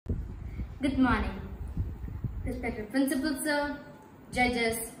Good morning. Respected Principal Sir,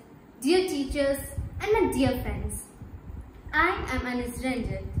 judges, dear teachers and my dear friends. I am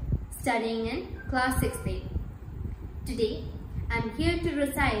Ranjith, studying in class 6A. Today, I am here to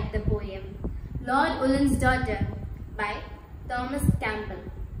recite the poem Lord Ullin's Daughter by Thomas Campbell.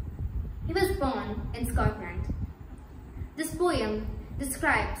 He was born in Scotland. This poem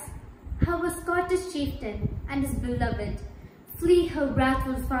describes how a Scottish chieftain and his beloved flee her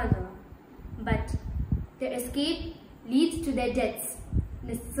wrathful father, but their escape leads to their deaths in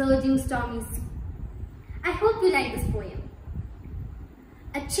a surging stormy sea. I hope you like this poem.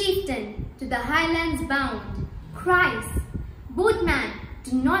 A chieftain to the highlands bound cries, "Boatman,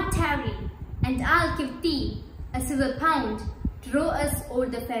 do not tarry, and I'll give thee a silver pound to row us o'er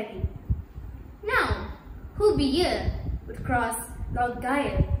the ferry." Now, who be here would cross Loch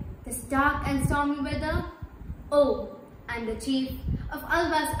Gyre, this dark and stormy weather? Oh, I'm the chief of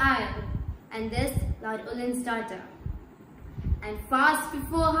Alba's Isle, and this Lord Ullin's daughter. And fast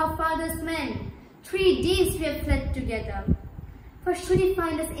before her father's men, 3 days we have fled together. For should he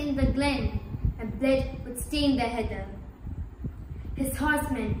find us in the glen, and blood would stain the heather. His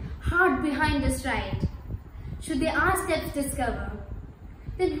horsemen hard behind us ride. Should they our steps discover,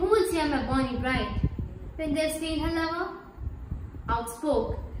 then who's here my bonny bride, when they've slain her lover?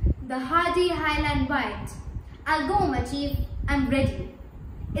 Outspoke the hardy Highland wight, "I'll go, my chief, I'm ready.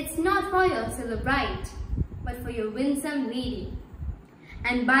 It's not for your silver bride, but for your winsome lady.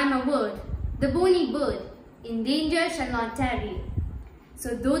 And by my word, the bonny bird in danger shall not tarry.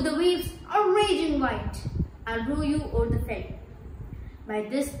 So though the waves are raging white, I'll row you o'er the ferry." By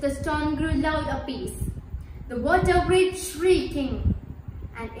this the storm grew loud apace, the water raged shrieking,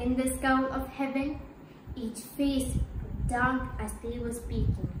 and in the scowl of heaven, each face grew dark as they were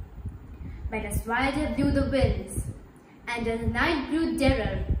speaking. But as wilder blew the winds, and as the night grew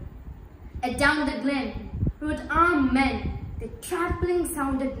dearer, adown the glen rode armed men, the trampling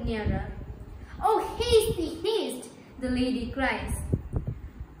sounded nearer. "Oh, haste thee, haste," the lady cries.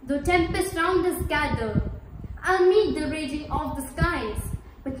 "Though tempests round us gather, I'll meet the raging of the skies,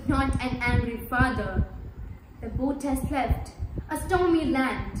 but not an angry father. The boat has left a stormy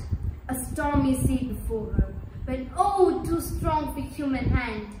land, a stormy sea before her, when oh, too strong for human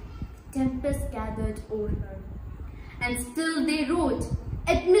hand, the tempest gathered o'er her. And still they rode,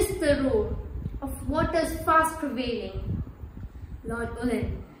 amidst the roar of waters fast prevailing. Lord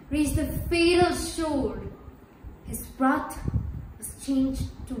Ullin reached the fatal shore. His wrath was changed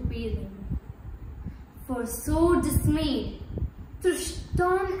to wailing. For so dismayed, through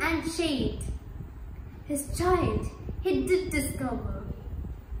storm and shade, his child he did discover.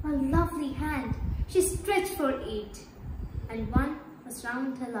 A lovely hand she stretched for aid, and one was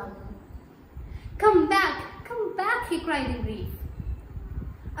round her lover. Come back, he cried in grief,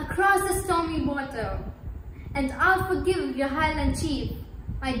 across the stormy water, and I'll forgive your Highland chief,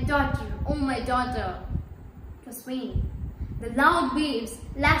 my daughter, oh my daughter." 'Twas vain. The loud waves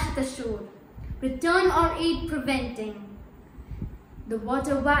lashed the shore, return or aid preventing. The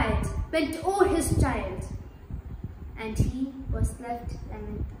water wild went o'er his child, and he was left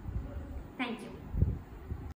lamenting. Thank you.